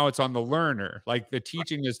now it's on the learner. Like the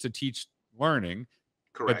teaching is to teach learning,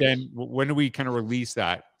 but Correct. then when do we kind of release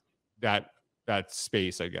that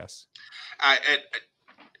space, I guess?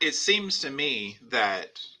 It seems to me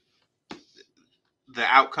that the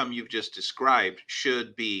outcome you've just described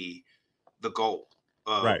should be the goal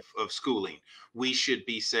of, Right. of schooling. We should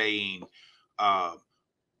be saying, uh,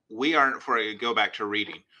 we aren't, for go back to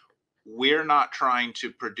reading, we're not trying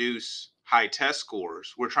to produce high test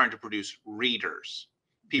scores. We're trying to produce readers,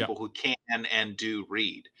 Yeah. people who can and do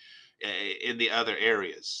read in the other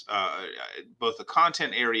areas, both the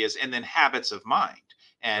content areas and then habits of mind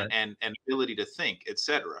and Right. and ability to think,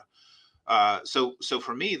 etc. So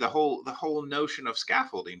for me, the whole notion of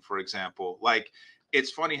scaffolding, for example, like it's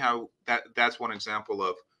funny how that's one example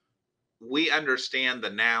of, we understand the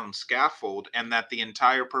noun scaffold and that the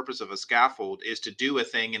entire purpose of a scaffold is to do a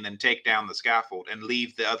thing and then take down the scaffold and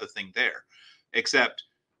leave the other thing there. Except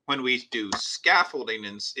when we do scaffolding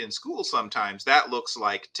in school, sometimes that looks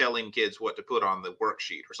like telling kids what to put on the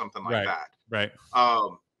worksheet or something like Right. that. Right.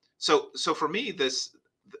 So for me, this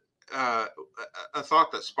uh, a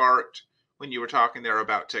thought that sparked when you were talking there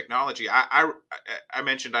about technology. I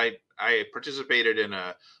mentioned I participated in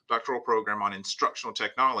a doctoral program on instructional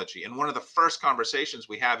technology, and one of the first conversations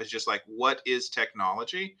we have is just like, what is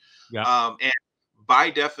technology? Yeah. And by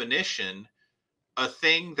definition, a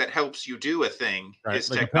thing that helps you do a thing Right. is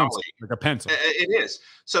Like a pencil. technology. Like a pencil. It is.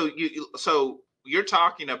 So you're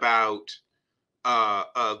talking about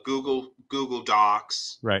Google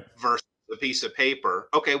Docs Right. versus a piece of paper.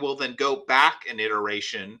 Okay, well then go back an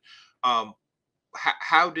iteration. Um,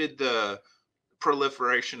 how did the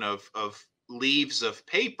proliferation of leaves of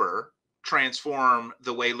paper transform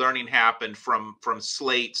the way learning happened from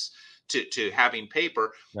slates to having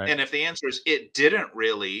paper? Right. And if the answer is it didn't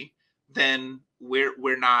really, then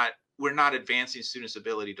we're not advancing students'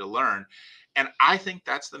 ability to learn. And I think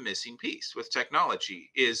that's the missing piece with technology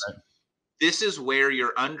is, Right. this is where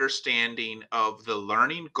your understanding of the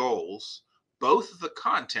learning goals, both the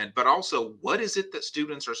content, but also what is it that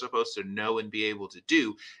students are supposed to know and be able to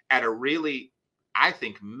do at a really, I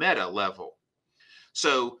think, meta level.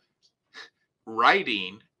 So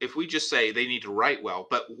writing, if we just say they need to write well,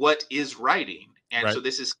 but what is writing? And Right. so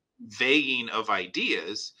this is conveying of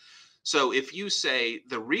ideas. So if you say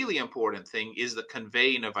the really important thing is the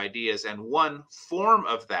conveying of ideas, and one form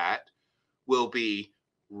of that will be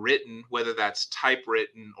written, whether that's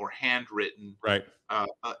typewritten or handwritten Right.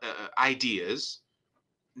 ideas.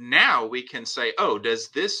 Now we can say, oh, does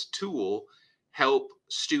this tool help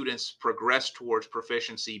students progress towards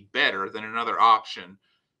proficiency better than another option?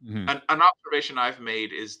 Mhm. An observation I've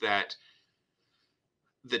made is that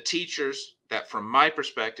the teachers that, from my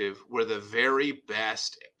perspective, were the very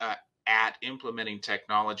best at implementing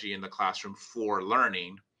technology in the classroom for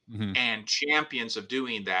learning Mhm. and champions of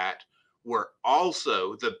doing that were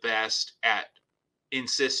also the best at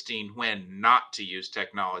insisting when not to use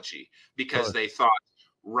technology, because Totally. they thought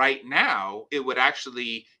right now it would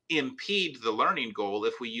actually impede the learning goal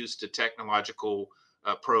if we used a technological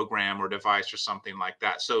program or device or something like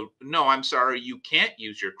that. So no, I'm sorry, you can't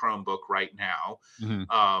use your Chromebook right now.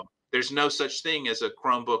 Mhm. There's no such thing as a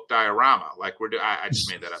Chromebook diorama. Like I just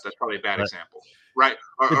made that up. That's probably a bad Right. example, right?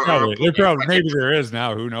 There probably, maybe there is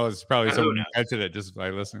now. Who knows? Probably Who someone knows? invented it just by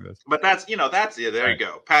listening to this. But that's yeah. There you Right.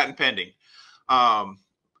 go, patent pending. Um,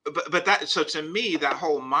 but that, so to me, that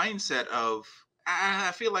whole mindset of,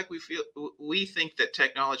 I feel like we think that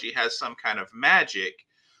technology has some kind of magic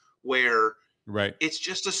where Right. it's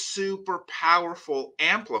just a super powerful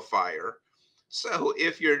amplifier. So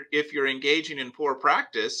if you're engaging in poor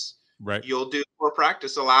practice, Right. you'll do poor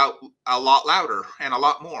practice a lot louder and a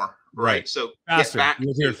lot more, Right. right? So get Faster. back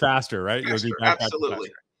You'll do to it faster, right? You'll do faster. back faster.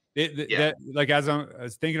 Absolutely. Yeah. That, like, as I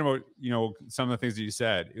was thinking about, you know, some of the things that you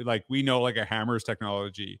said, like we know like a hammer's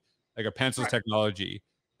technology, like a pencil's Right. technology.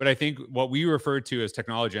 But I think what we refer to as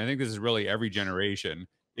technology, I think this is really every generation,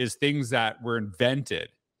 is things that were invented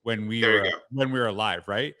There you go. when we were alive,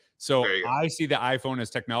 right? So There you go. I see the iPhone as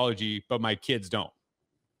technology, but my kids don't.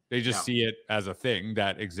 They just Yeah. see it as a thing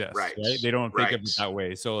that exists, Right. right? They don't think of Right. it that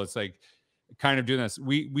way. So it's like kind of doing this.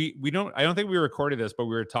 We don't, I don't think we recorded this, but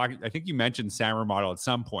we were talking, I think you mentioned SAMR model at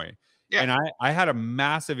some point. Yeah. And I had a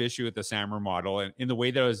massive issue with the SAMR model, and in the way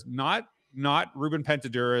that it was not not Ruben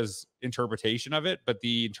Pentadura's interpretation of it, but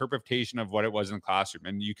the interpretation of what it was in the classroom.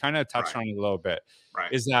 And you kind of touched on it a little bit,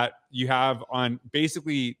 is that you have on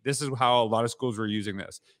basically, this is how a lot of schools were using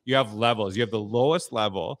this. You have levels. You have the lowest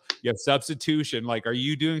level. You have substitution. Like, are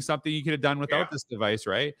you doing something you could have done without this device,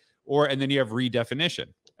 right? And then you have redefinition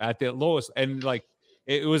at the lowest. And like,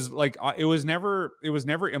 it was never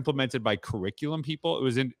implemented by curriculum people. It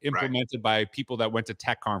was implemented by people that went to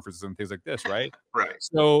tech conferences and things like this, right? Right.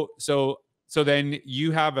 So then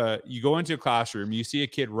you go into a classroom, you see a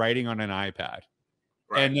kid writing on an iPad,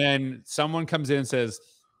 and then someone comes in and says,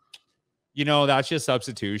 that's just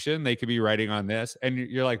substitution. They could be writing on this, and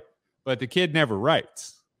you're like, but the kid never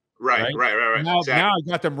writes. Right. Now, exactly. Now I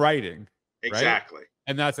got them writing. Exactly. Right?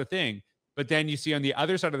 And that's the thing. But then you see on the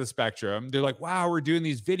other side of the spectrum, they're like, wow, we're doing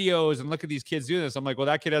these videos and look at these kids doing this. I'm like, well,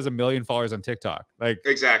 that kid has 1 million followers on TikTok. Like,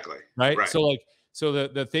 exactly. Right. So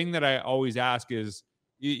the thing that I always ask is,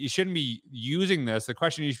 you shouldn't be using this. The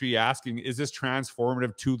question you should be asking, is this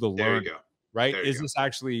transformative to the learner? There you go. Right. Is this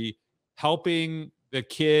actually helping the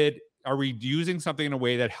kid? Are we using something in a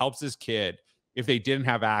way that helps this kid if they didn't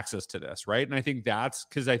have access to this? Right. And I think that's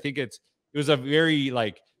because I think it was a very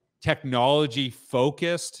like technology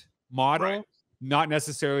focused model, not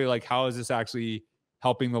necessarily like how is this actually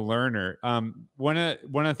helping the learner. One of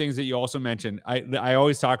the things that you also mentioned, I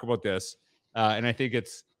always talk about this, and I think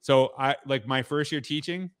it's so I like my first year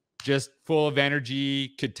teaching, just full of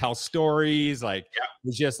energy, could tell stories, like it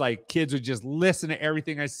was just like kids would just listen to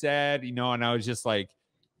everything I said, and I was just like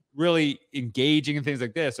really engaging and things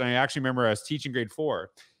like this. And I actually remember I was teaching grade 4,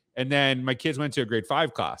 and then my kids went to a grade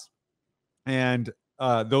 5 class, and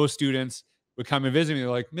those students would come and visit me. They're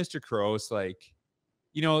like, Mr. Couros, like,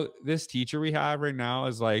 this teacher we have right now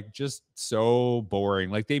is like just so boring.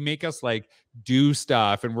 Like they make us like do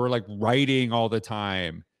stuff and we're like writing all the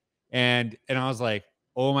time. And I was like,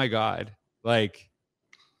 oh my God, like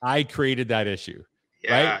I created that issue.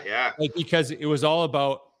 Right? Yeah. Like, because it was all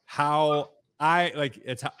about how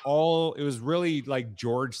it was really like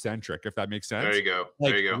George centric, if that makes sense. There you go.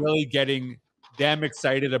 Like really getting them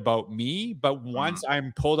excited about me, but once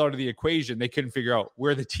I'm pulled out of the equation, they couldn't figure out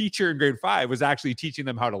where the teacher in grade 5 was actually teaching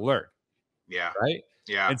them how to learn. Yeah. Right.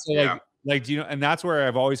 Yeah. And so and that's where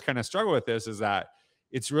I've always kind of struggled with this, is that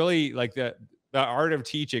it's really like the art of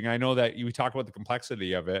teaching. I know that you talk about the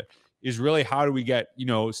complexity of it, is really how do we get,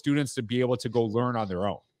 students to be able to go learn on their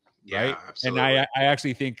own. Right. Absolutely. And I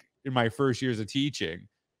actually think in my first years of teaching,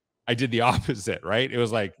 I did the opposite. Right. It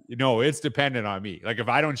was like, it's dependent on me. Like if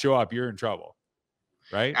I don't show up, you're in trouble.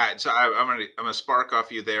 Right. So I'm gonna spark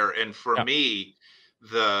off you there. And for me,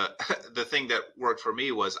 the thing that worked for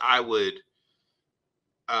me was I would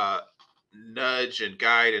nudge and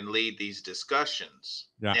guide and lead these discussions.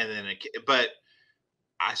 And then, but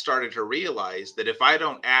I started to realize that if I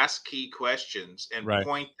don't ask key questions and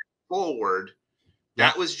point forward,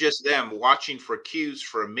 that was just them watching for cues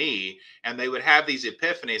from me, and they would have these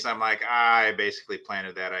epiphanies. I'm like, I basically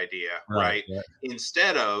planted that idea, right?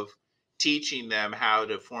 Instead of teaching them how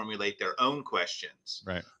to formulate their own questions.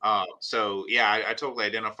 Right. So yeah, I totally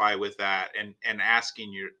identify with that, and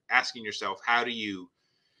asking yourself, how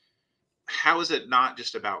is it not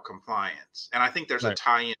just about compliance? And I think there's a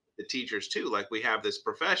tie-in to teachers too. Like we have this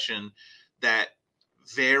profession that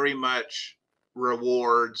very much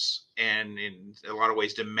rewards and in a lot of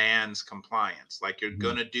ways demands compliance. Like you're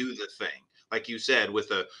going to do the thing, like you said, with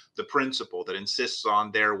the principal that insists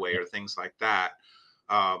on their way or things like that.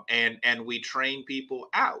 And we train people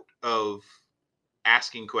out of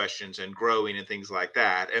asking questions and growing and things like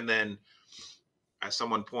that. And then, as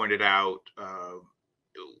someone pointed out,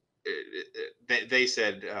 they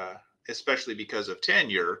said, especially because of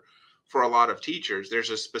tenure, for a lot of teachers, there's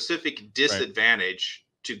a specific disadvantage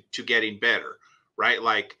to getting better, right?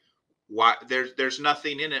 Like, why there's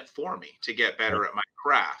nothing in it for me to get better at my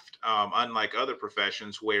craft. Unlike other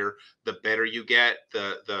professions where the better you get,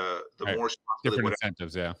 the more different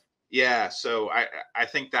incentives. Yeah. So I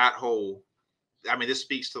think that this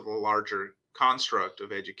speaks to the larger construct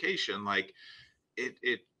of education. Like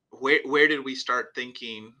where did we start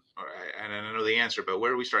thinking? And I know the answer, but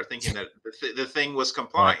where did we start thinking that the thing was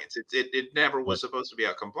compliance? It never was supposed to be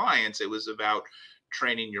about compliance. It was about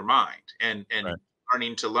training your mind and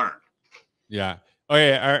learning to learn. Yeah.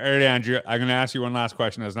 Okay. All right, Andrew, I'm going to ask you one last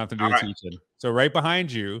question that has nothing to do with teaching. So right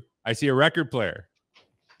behind you, I see a record player.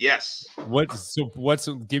 Yes.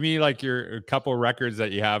 Give me like a couple of records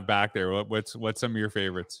that you have back there. What's some of your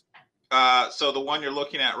favorites? So the one you're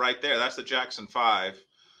looking at right there, that's the Jackson 5.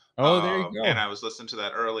 Oh, there you go. And I was listening to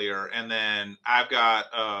that earlier. And then I've got,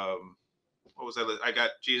 what was that? I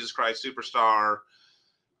got Jesus Christ Superstar.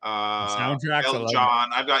 Soundtracks, I Elton love it. John.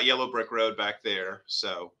 I've got Yellow Brick Road back there.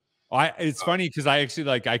 So It's funny because I actually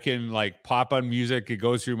like I can like pop on music. It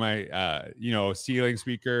goes through my ceiling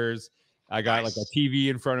speakers. I got like a nice. TV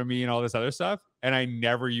in front of me and all this other stuff, and I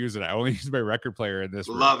never use it. I only use my record player in this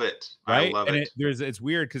room, Love it. I right? love And it. it's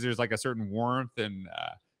weird because there's like a certain warmth and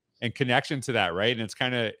connection to that, right? And it's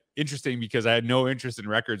kind of interesting because I had no interest in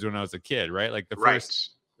records when I was a kid, right? Like Right.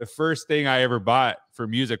 the first thing I ever bought for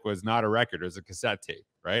music was not a record; it was a cassette tape,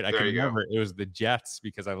 right? I There can you go. remember it was the Jets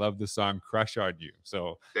because I love the song "Crush on You."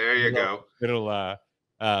 So There you go.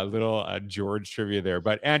 little George trivia there.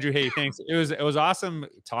 But Andrew, hey, thanks. It was awesome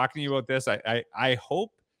talking to you about this. I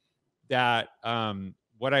hope that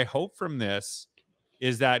what I hope from this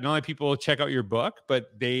is that not only people check out your book, but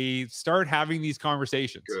they start having these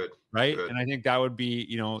conversations, Good. right? Good. And I think that would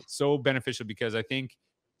be so beneficial because I think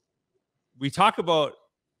we talk about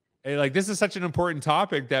like this is such an important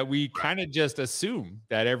topic that we kind of just assume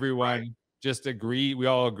that everyone just agree, we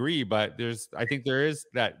all agree, but I think there is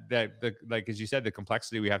the like as you said, the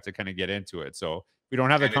complexity we have to kind of get into it. So if we don't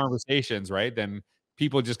have the And conversations, right, then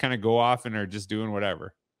people just kind of go off and are just doing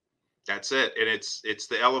whatever. that's it. And it's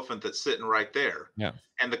the elephant that's sitting right there. Yeah.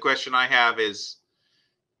 And the question I have is,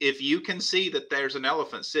 if you can see that there's an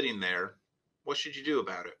elephant sitting there, what should you do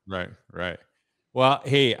about it? Right. Well,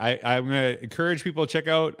 hey, I'm going to encourage people to check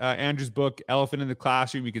out Andrew's book, Elephant in the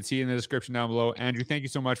Classroom. You can see it in the description down below. Andrew, thank you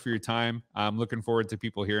so much for your time. I'm looking forward to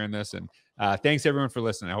people hearing this. And thanks, everyone, for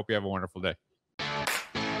listening. I hope you have a wonderful day.